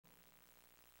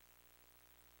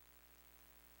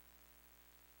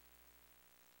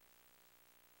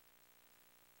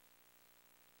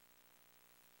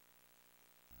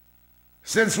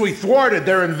Since we thwarted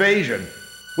their invasion,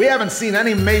 we haven't seen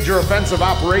any major offensive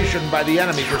operation by the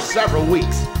enemy for several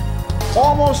weeks.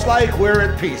 Almost like we're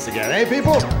at peace again, eh,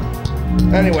 people?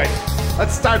 Anyway,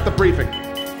 let's start the briefing.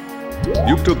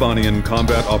 Yuktobanian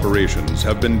combat operations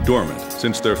have been dormant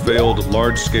since their failed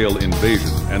large-scale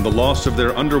invasion and the loss of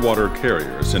their underwater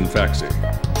carriers in Faxi.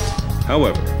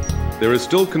 However, there is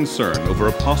still concern over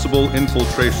a possible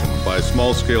infiltration by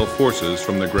small-scale forces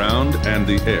from the ground and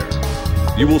the air.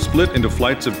 You will split into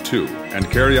flights of 2 and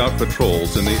carry out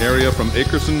patrols in the area from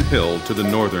Akerson Hill to the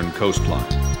northern coastline.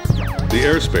 The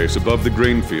airspace above the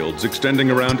grain fields extending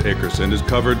around Akerson is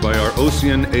covered by our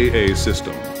Ocean AA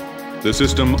system. The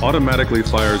system automatically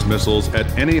fires missiles at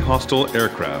any hostile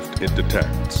aircraft it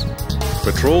detects.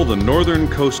 Patrol the northern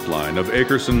coastline of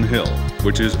Akerson Hill,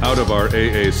 which is out of our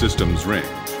AA system's range.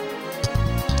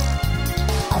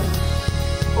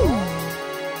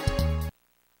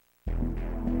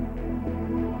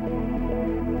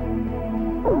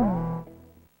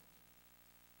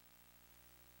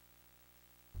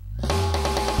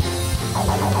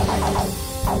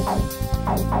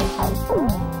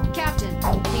 Captain,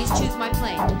 please choose my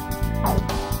plane.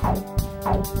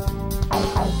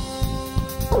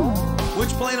 Which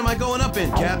plane am I going up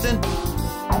in, Captain?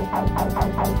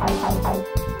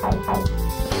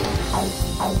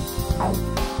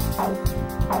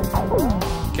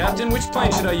 Captain, which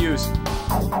plane should I use?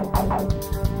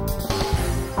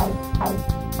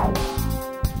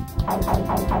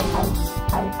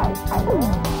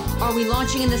 Are we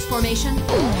launching in this formation?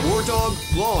 War Dog,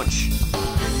 launch!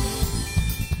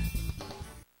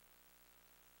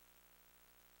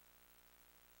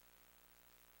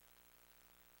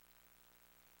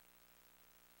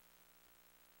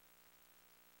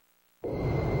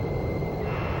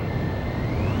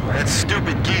 That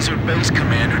stupid geezer base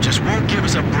commander just won't give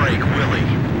us a break, will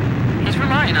he? He's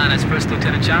relying on us, First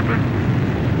Lieutenant Chopper.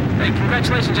 Hey,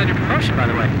 congratulations on your promotion, by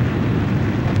the way.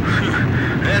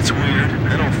 That's weird.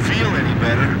 I don't feel any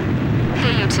better.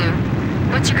 Hey, you two.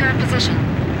 What's your current position?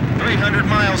 300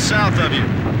 miles south of you.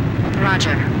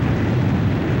 Roger.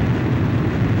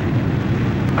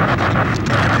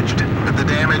 Damaged, but the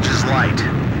damage is light.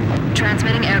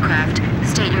 Transmitting aircraft.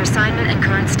 State your assignment and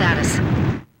current status.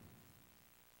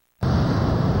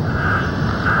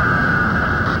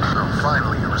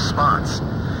 Finally, a response.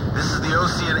 This is the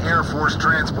Ocean Air Force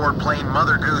transport plane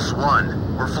Mother Goose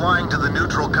 1. We're flying to the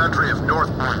neutral country of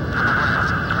Northport. We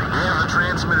have the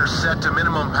transmitter set to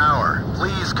minimum power.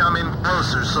 Please come in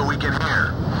closer so we can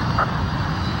hear.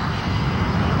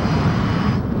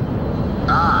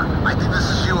 I think this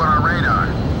is you on our radar.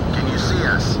 Can you see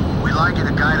us? We'd like you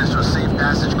to guide us to a safe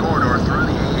passage corridor through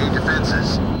the AA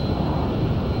defenses.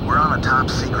 We're on a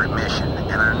top-secret mission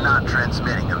and are not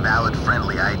transmitting a valid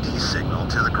friendly ID signal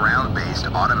to the ground-based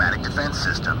automatic defense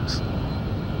systems.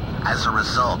 As a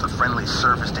result, a friendly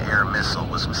surface-to-air missile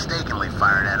was mistakenly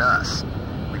fired at us.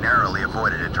 We narrowly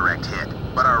avoided a direct hit,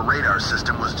 but our radar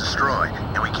system was destroyed,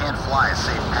 and we can't fly a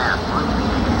safe path through the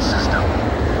AA system.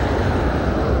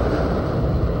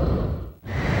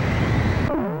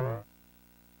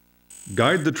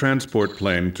 Guide the transport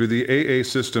plane through the AA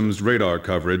system's radar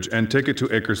coverage and take it to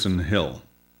Akerson Hill.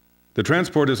 The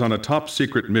transport is on a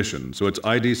top-secret mission, so its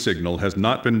ID signal has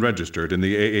not been registered in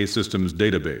the AA system's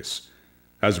database.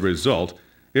 As a result,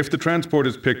 if the transport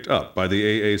is picked up by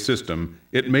the AA system,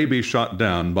 it may be shot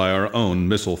down by our own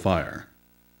missile fire.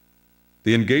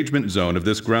 The engagement zone of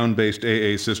this ground-based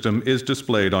AA system is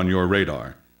displayed on your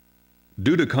radar.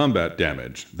 Due to combat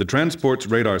damage, the transport's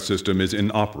radar system is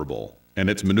inoperable, and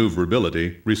its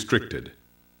maneuverability restricted.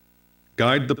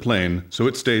 Guide the plane so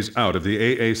it stays out of the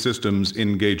AA system's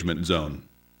engagement zone.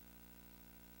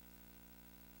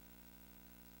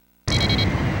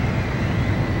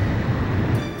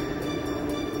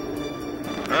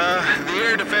 The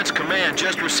Air Defense Command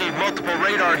just received multiple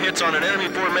radar hits on an enemy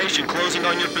formation closing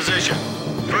on your position.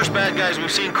 First bad guys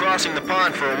we've seen crossing the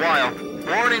pond for a while.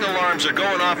 Warning alarms are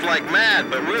going off like mad,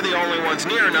 but we're the only ones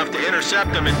near enough to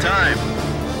intercept them in time.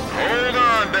 Hold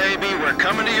on, baby. We're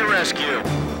coming to your rescue.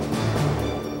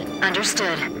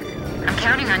 Understood. I'm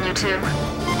counting on you two.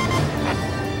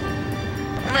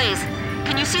 Blaze,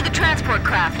 can you see the transport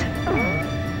craft?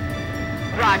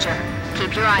 Roger.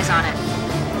 Keep your eyes on it.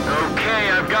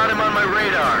 Okay, I've got him on my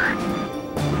radar.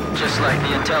 Just like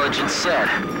the intelligence said.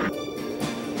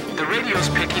 The radio's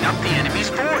picking up the enemy's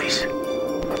voice.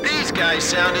 These guys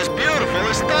sound as beautiful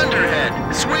as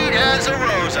Thunderhead. Sweet as a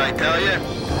rose, I tell you.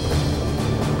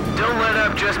 Don't let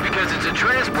up just because it's a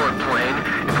transport plane.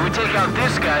 If we take out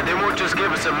this guy, they won't just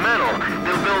give us a medal.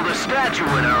 They'll build a statue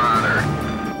in our honor.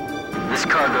 This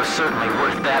cargo's certainly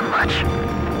worth that much.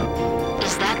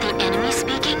 Is that the enemy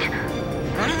speaking?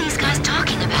 What are these guys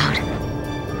talking about?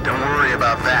 Don't worry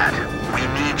about that. We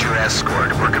need your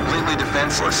escort. We're completely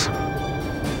defenseless.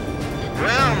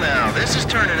 Well now, this is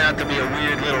turning out to be a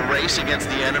weird little race against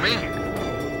the enemy.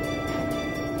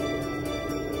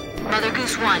 Mother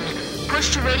Goose 1,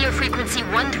 push to radio frequency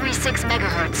 136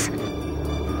 megahertz.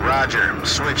 Roger, I'm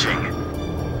switching.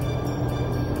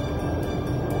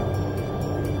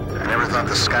 I never thought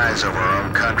the skies over our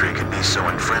own country could be so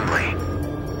unfriendly.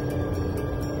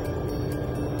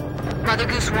 Mother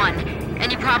Goose 1,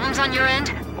 any problems on your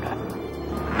end?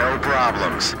 No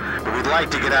problems, but we'd like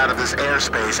to get out of this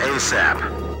airspace ASAP.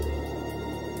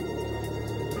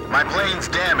 My plane's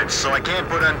damaged, so I can't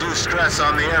put undue stress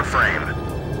on the airframe.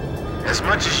 As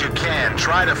much as you can,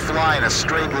 try to fly in a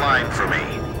straight line for me.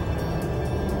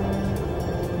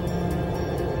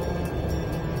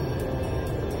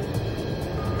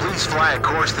 Please fly a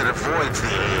course that avoids the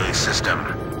AA system.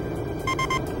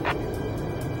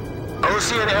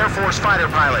 Ocean Air Force fighter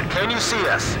pilot, can you see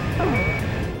us?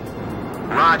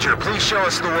 Roger, please show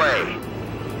us the way.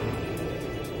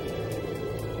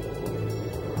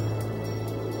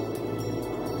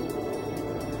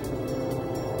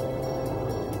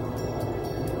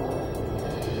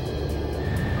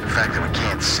 The fact that we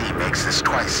can't see makes this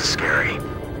twice as scary.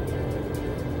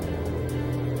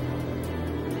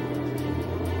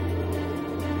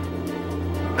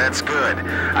 That's good.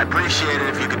 I'd appreciate it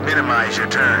if you could minimize your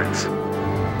turns.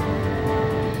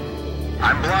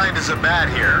 I'm blind as a bat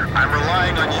here. I'm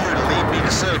relying on you to lead me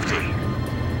to safety.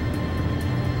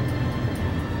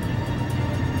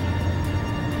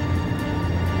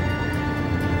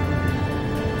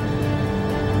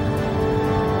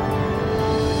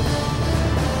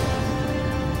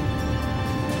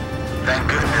 Thank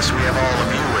goodness we have all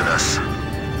of you with us.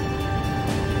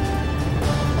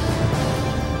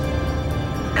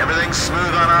 Everything's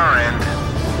smooth on our end.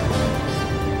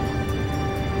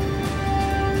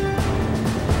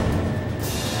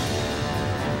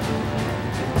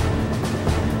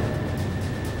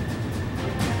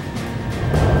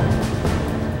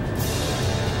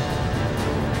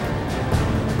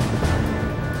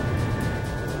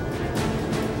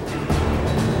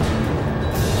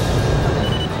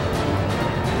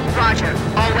 Roger,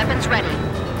 all weapons ready.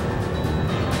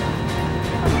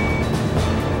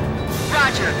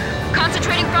 Roger,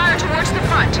 concentrating fire towards the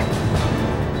front.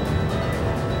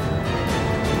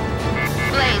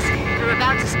 Blaze, you're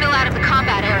about to spill out of the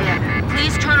combat area.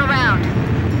 Please turn around.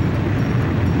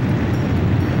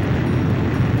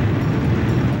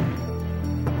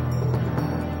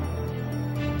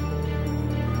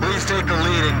 Please take the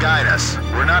lead and guide us.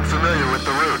 We're not familiar with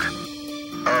the route.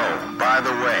 Oh, by the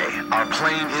way, our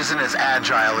plane isn't as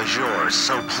agile as yours,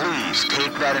 so please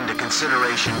take that into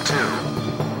consideration too.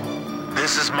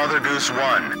 This is Mother Goose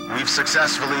 1. We've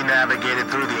successfully navigated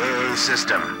through the AA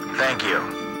system. Thank you.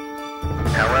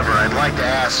 However, I'd like to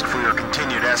ask for your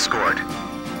continued escort.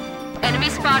 Enemy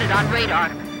spotted on radar.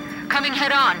 Coming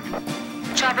head on.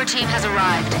 Chopper team has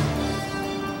arrived.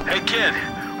 Hey kid,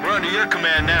 we're under your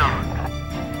command now.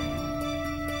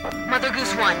 Mother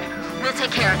Goose 1, we'll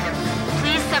take care of him.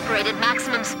 Please separate at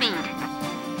maximum speed.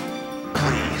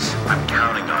 Please, I'm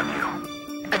counting on you.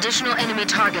 Additional enemy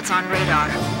targets on radar.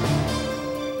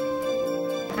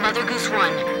 Mother Goose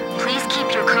 1, please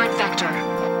keep your current vector.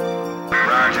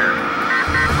 Roger.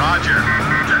 Roger.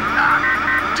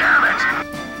 Damn it!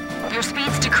 Your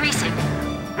speed's decreasing.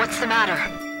 What's the matter?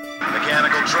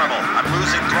 Mechanical trouble. I'm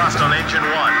losing thrust on engine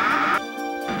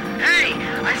 1. Hey,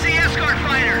 I see escort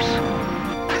fighters.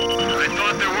 I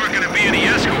thought there weren't going to be any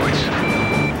escorts.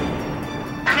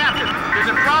 Captain, there's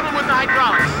a problem with the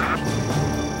hydraulics.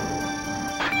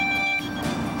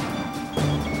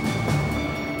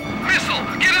 Missile,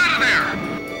 get out of there!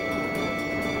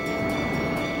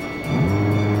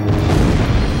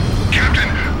 Captain,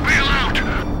 bail out!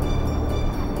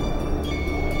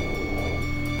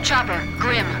 Chopper,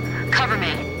 Grim, cover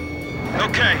me.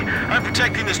 Okay, I'm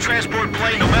protecting this transport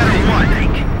plane no matter what.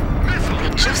 They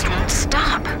just won't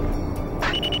stop.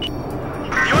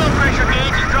 The oil pressure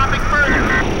gauge is dropping further.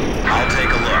 I'll take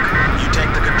a look. You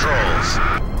take the controls.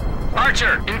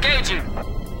 Archer, engaging.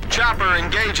 Chopper,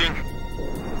 engaging.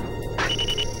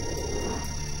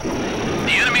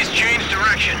 The enemy's changed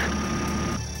direction.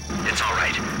 It's all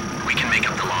right. We can make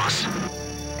up the loss.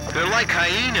 They're like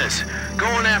hyenas,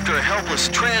 going after a helpless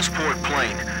transport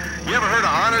plane. You ever heard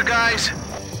of honor, guys?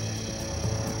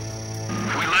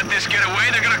 If we let this get away,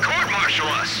 they're gonna court-martial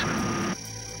us.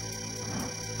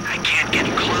 I can't get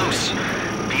close.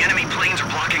 The enemy planes are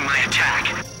blocking my attack.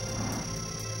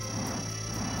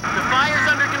 The fire's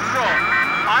under control.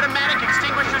 Automatic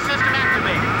extinguisher system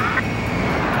activated.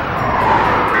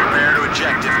 Prepare to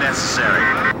eject if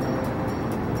necessary.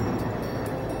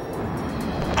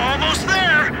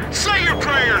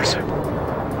 orders.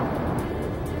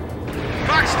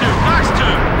 Fox 2, Fox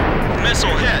 2!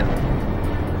 Missile hit.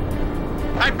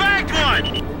 I bagged one!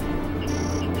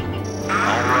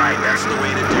 Alright, that's the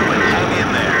way to do it. Hang in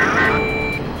there.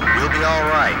 We'll be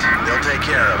alright. They'll take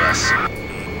care of us.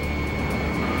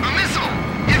 A missile!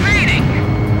 Evading!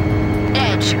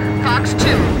 Edge, Fox 2.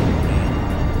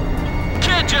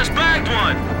 Kid just bagged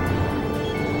one!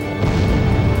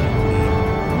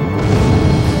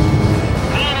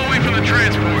 Pull him away from the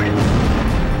transport.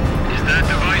 Is that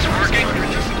device working?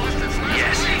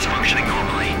 Yes, it's functioning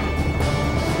normally.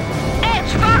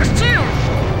 Edge, Fox 2.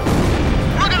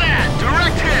 Look at that!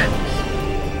 Direct hit!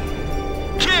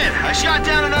 Kid, I shot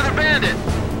down another bandit!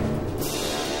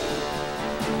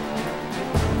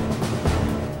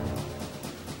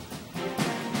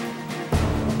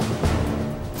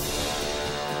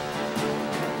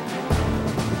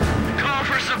 Call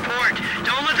for support.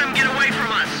 Don't let them get away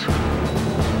from us.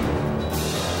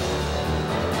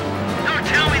 Don't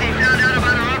tell me they found out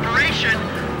about our operation.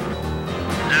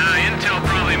 Nah, intel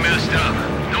probably messed up.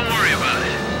 Don't worry about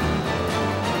it.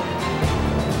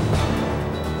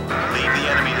 Leave the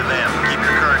enemy to them. Keep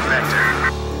your current vector.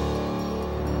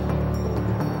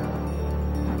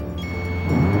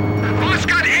 Boss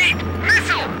got 8!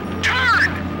 Missile! Turn!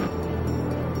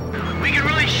 We can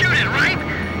really shoot it, right?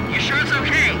 You sure it's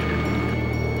okay?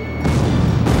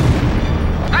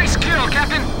 Nice kill,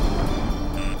 Captain!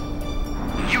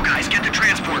 You guys get the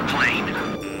transport plane.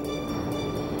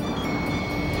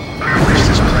 I wish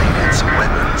this plane had some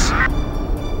weapons.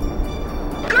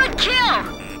 Good kill.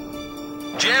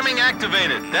 Jamming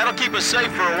activated. That'll keep us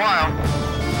safe for a while.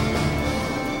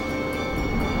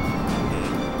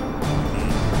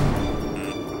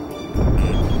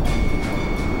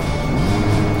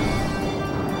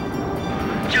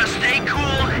 Just stay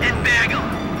cool and bag 'em.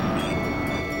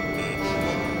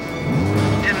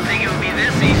 Didn't think it would be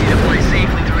this easy to fly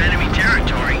safely through enemy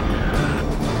territory.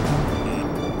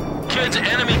 Kid's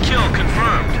enemy kill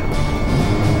confirmed.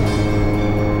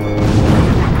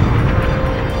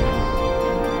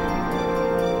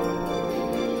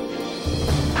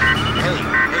 Hey,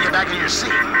 get back in your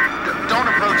seat. Don't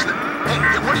approach them. Hey,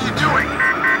 what are you doing?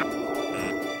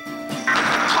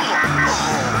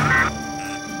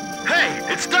 Hey,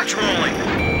 it's Dutch rolling!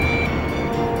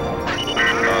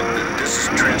 This is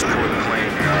transport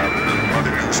plane,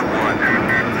 Mother Goose 1.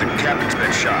 The captain's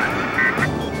been shot.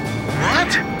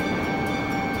 What?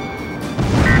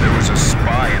 There was a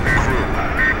spy in the crew.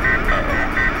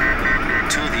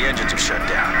 Two of the engines are shut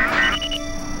down.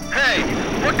 Hey,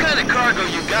 what kind of cargo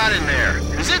you got in there?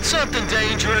 Is it something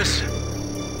dangerous?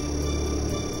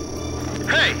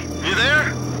 Hey, you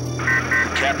there?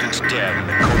 The captain's dead and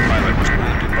the co-pilot was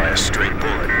wounded by a stray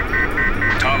bullet.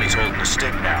 Tommy's holding the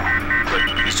stick now, but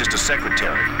he's just a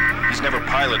secretary. He's never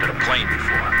piloted a plane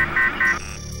before.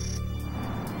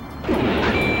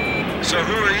 So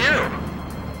who are you?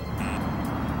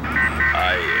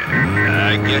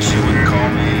 I guess you would call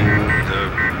me the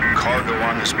cargo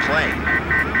on this plane.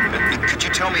 Could you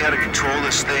tell me how to control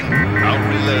this thing? I'll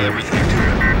relay everything to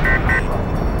you.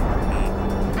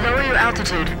 Lower your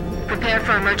altitude. Prepare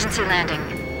for emergency landing.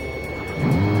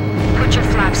 Put your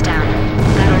flaps down.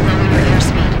 That'll lower your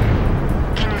airspeed.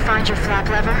 Can you find your flap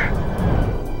lever?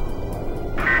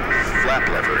 Flap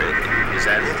lever, is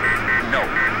that it? No,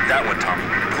 that one, Tommy.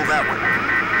 Pull that one.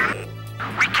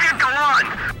 We can't go on!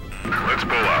 Let's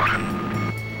pull out.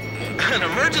 An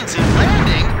emergency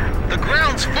landing? The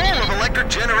ground's full of electric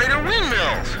generator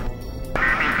windmills!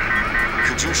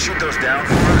 Could you shoot those down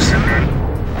for us?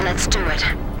 Let's do it.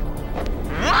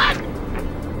 What?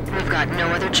 We've got no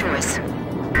other choice.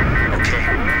 Okay,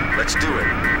 let's do it.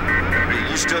 Are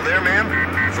you still there, ma'am?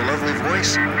 With a lovely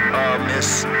voice?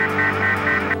 Miss...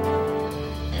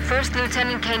 First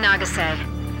Lieutenant K. Nagase.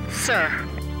 Sir.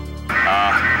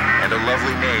 and a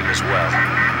lovely name as well.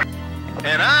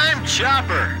 And I'm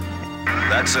Chopper.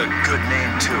 That's a good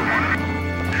name, too.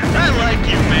 I like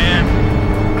you, man.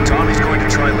 Tommy's going to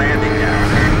try landing now.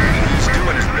 He's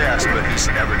doing his best, but he's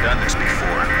never done this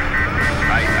before.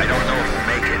 I don't know if we'll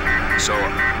make it, so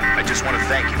I just want to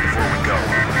thank you before we go.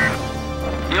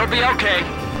 You'll be okay.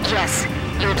 Yes,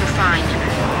 you'll do fine.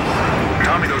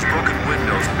 Tommy, those broken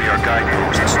windows will be our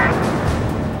guideposts.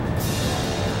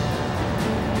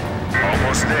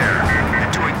 Almost there.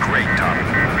 You're doing great, Tommy.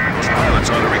 Those pilots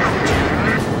ought to recruit you.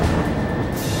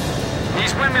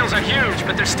 These windmills are huge,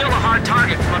 but they're still a hard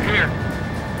target from up here.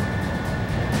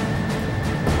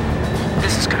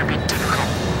 This is gonna be difficult.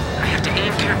 I have to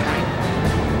aim carefully.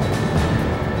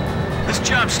 This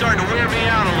job's starting to wear me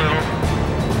out a little.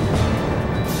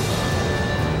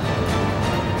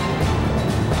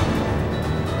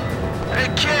 Hey,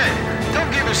 kid!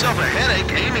 Don't give yourself a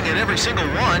headache aiming at every single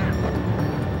one.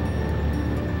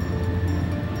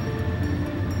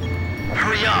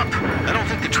 Hurry up. I don't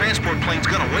think the transport plane's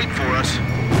gonna wait for us.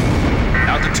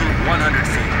 Altitude 100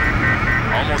 feet.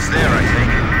 Almost there, I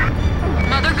think.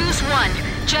 Mother Goose 1,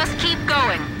 just keep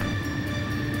going.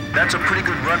 That's a pretty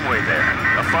good runway there.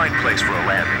 A fine place for a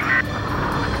landing.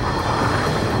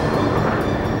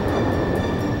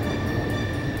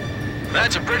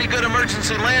 That's a pretty good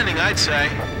emergency landing, I'd say.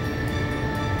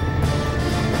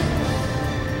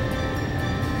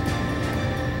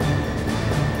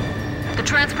 The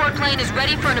transport plane is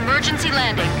ready for an emergency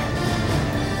landing.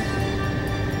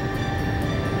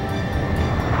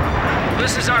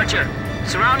 This is Archer.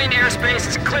 Surrounding airspace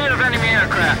is clear of enemy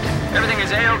aircraft. Everything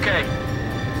is A-OK.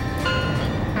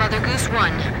 Mother Goose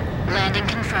 1, landing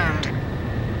confirmed.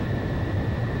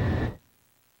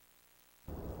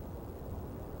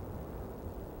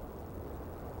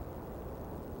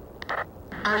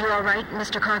 Are you all right,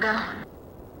 Mr. Cargo?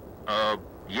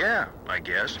 Yeah, I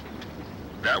guess.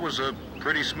 That was a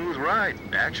pretty smooth ride,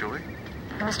 actually.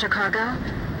 Mr. Cargo,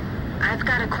 I've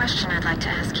got a question I'd like to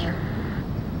ask you.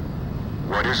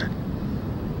 What is it?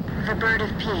 The Bird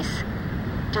of Peace.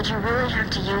 Did you really have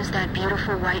to use that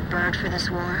beautiful white bird for this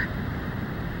war?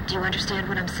 Do you understand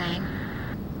what I'm saying?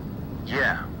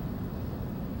 Yeah.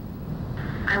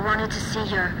 I wanted to see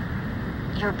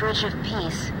your Bridge of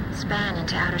Peace span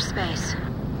into outer space.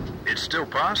 It's still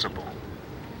possible.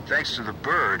 Thanks to the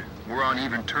bird, we're on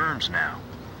even terms now.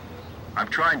 I'm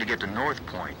trying to get to North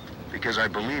Point, because I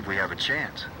believe we have a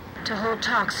chance. To hold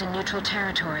talks in neutral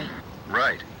territory.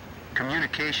 Right.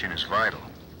 Communication is vital.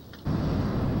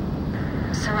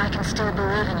 So I can still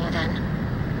believe in you then.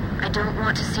 I don't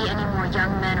want to see any more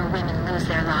young men or women lose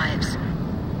their lives.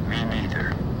 Me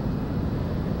neither.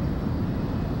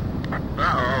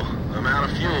 Uh-oh, I'm out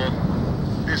of fuel.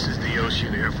 This is the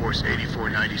Ocean Air Force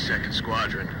 8492nd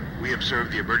Squadron. We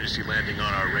observed the emergency landing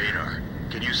on our radar.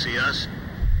 Can you see us?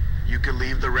 You can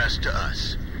leave the rest to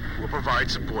us. We'll provide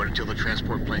support until the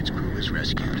transport plane's crew is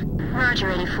rescued. Roger,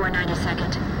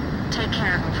 8492nd. Take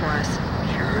care of him for us.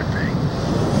 Sure thing.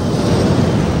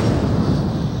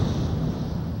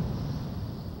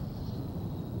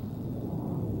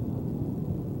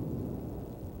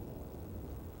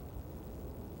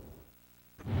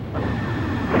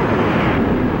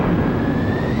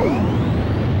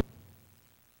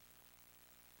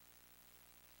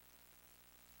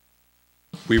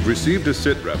 We've received a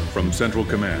sitrep from Central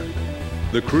Command.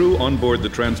 The crew on board the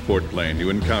transport plane you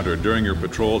encountered during your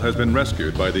patrol has been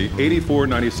rescued by the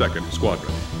 8492nd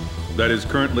Squadron. That is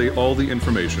currently all the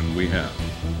information we have.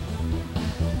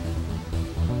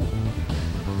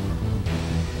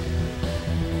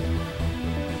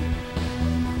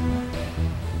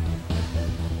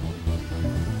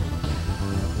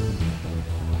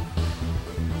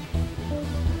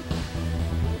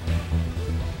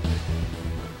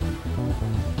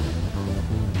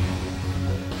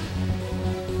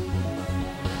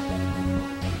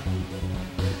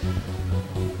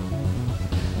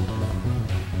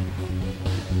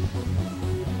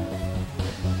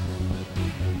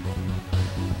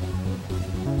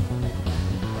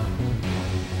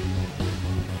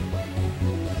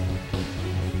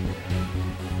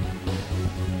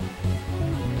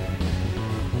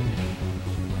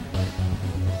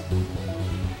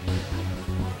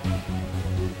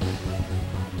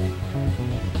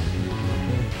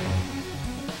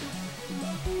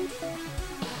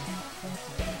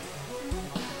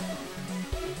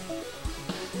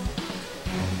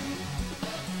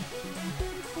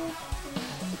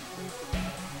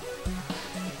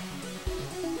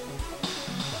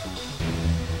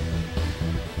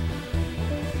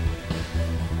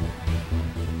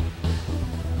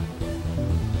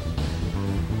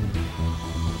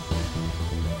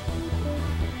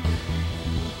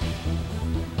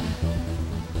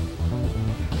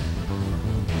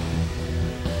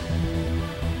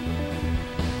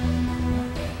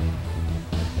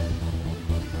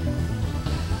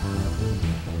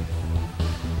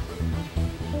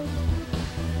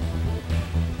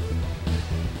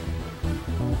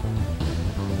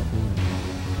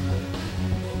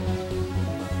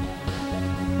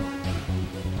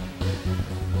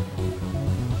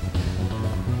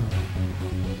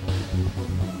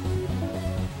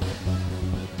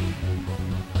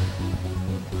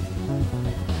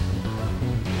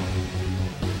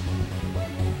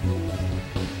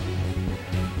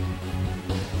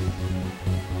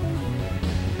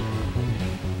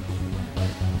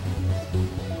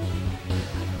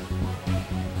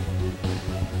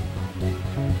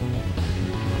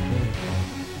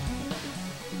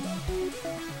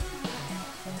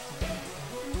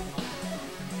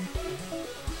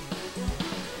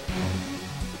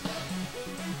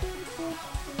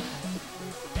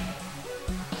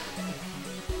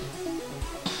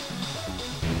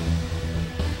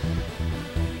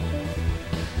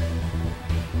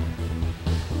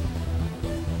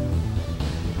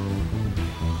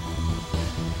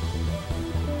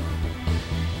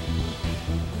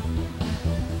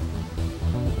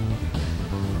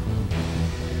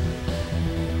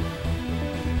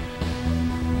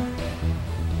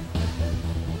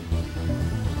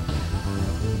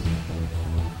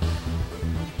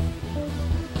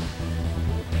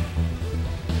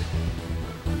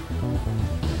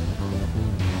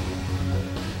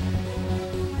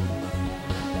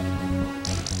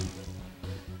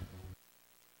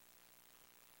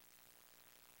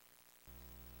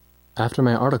 After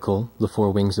my article, The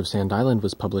Four Wings of Sand Island,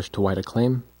 was published to wide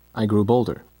acclaim, I grew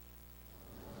bolder.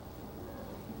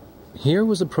 Here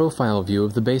was a profile view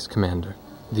of the base commander,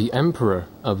 the emperor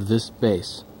of this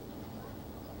base.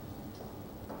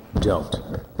 Don't.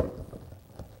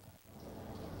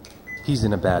 He's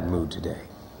in a bad mood today.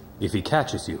 If he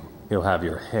catches you, he'll have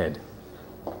your head.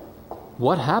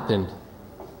 What happened?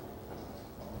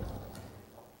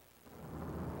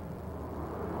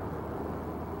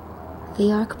 The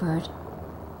Arkbird.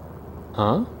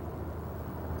 Huh?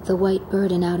 The white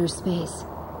bird in outer space,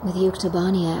 with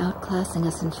Yuktobania outclassing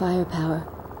us in firepower.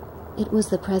 It was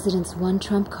the President's one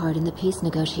trump card in the peace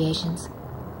negotiations.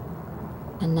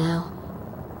 And now,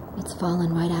 it's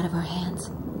fallen right out of our hands.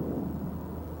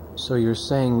 So you're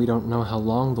saying we don't know how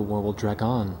long the war will drag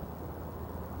on?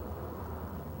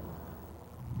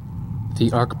 The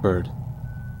Arkbird.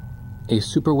 A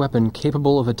superweapon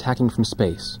capable of attacking from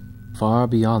space, far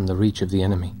beyond the reach of the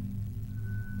enemy.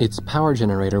 Its power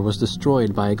generator was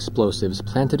destroyed by explosives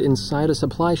planted inside a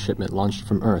supply shipment launched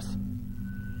from Earth.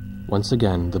 Once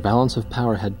again, the balance of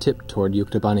power had tipped toward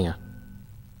Yuktobania.